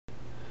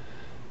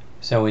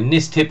So in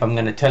this tip I'm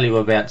going to tell you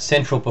about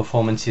Central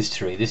Performance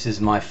History. This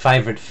is my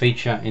favorite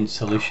feature in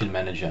Solution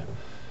Manager.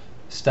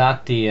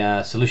 Start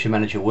the Solution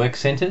Manager Work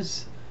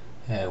Centers,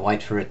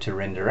 wait for it to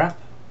render up,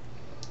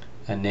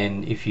 and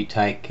then if you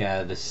take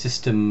the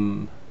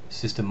System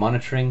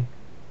Monitoring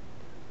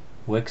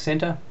Work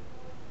Center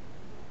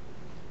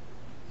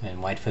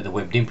and wait for the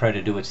WebDynPro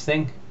to do its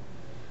thing,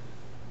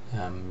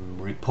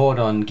 report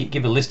on,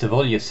 give a list of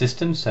all your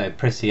systems, so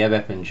press the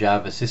ABAP and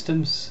Java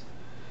systems.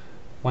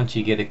 Once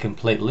you get a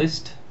complete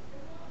list,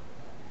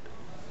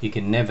 you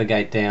can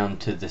navigate down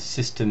to the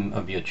system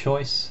of your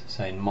choice.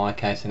 So in my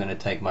case I'm going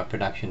to take my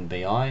production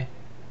BI.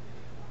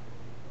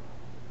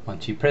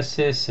 Once you press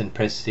this and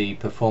press the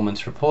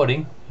performance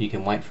reporting, you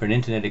can wait for an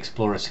Internet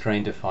Explorer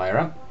screen to fire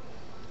up,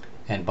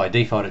 and by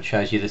default it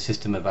shows you the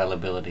system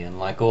availability, and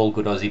like all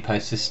good Aussie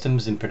Post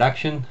systems in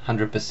production,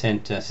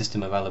 100%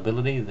 system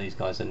availability. These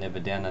guys are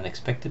never down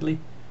unexpectedly.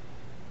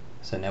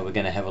 So now we're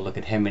going to have a look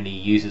at how many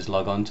users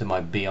log on to my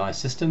BI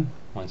system.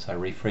 Once I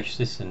refresh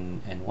this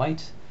and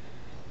wait,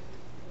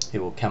 it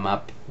will come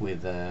up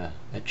with a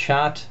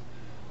chart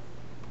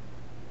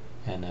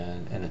and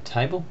a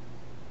table.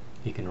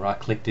 You can right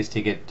click this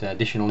to get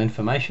additional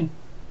information,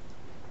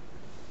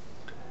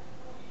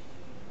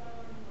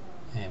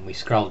 and we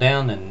scroll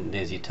down and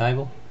there's your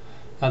table.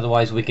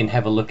 Otherwise we can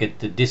have a look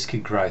at the disk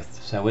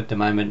growth. So at the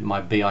moment my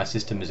BI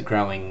system is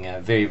growing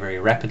very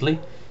rapidly.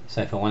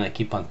 So if I want to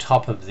keep on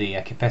top of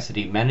the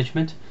capacity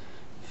management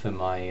for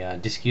my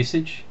disk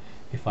usage,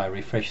 if I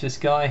refresh this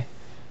guy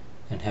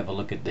and have a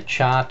look at the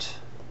chart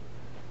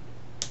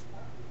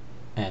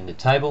and the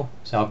table,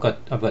 so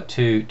I've got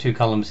two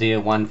columns here.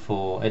 One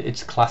for,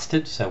 it's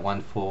clustered, so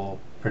one for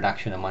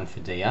production and one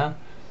for DR,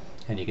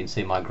 and you can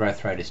see my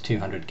growth rate is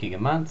 200 gig a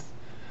month.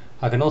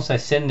 I can also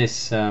send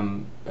this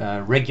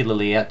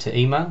regularly out to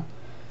email,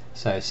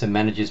 so some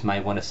managers may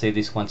want to see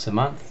this once a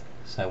month.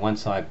 So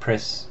once I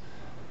press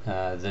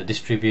the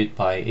distribute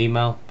by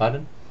email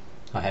button,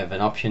 I have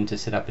an option to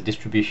set up a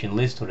distribution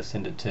list or to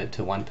send it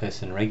to one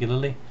person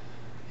regularly.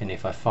 And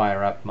if I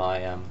fire up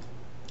my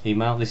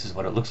email, this is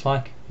what it looks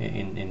like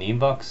in the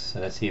inbox. So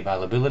that's the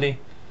availability,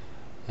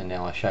 and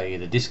now I show you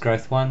the disk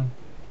growth one.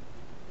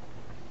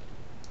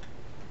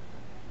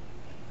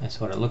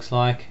 That's what it looks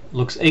like.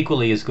 Looks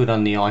equally as good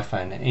on the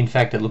iPhone. In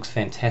fact, it looks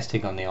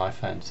fantastic on the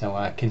iPhone.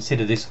 So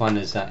consider this one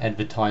as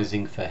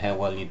advertising for how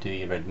well you do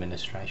your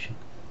administration.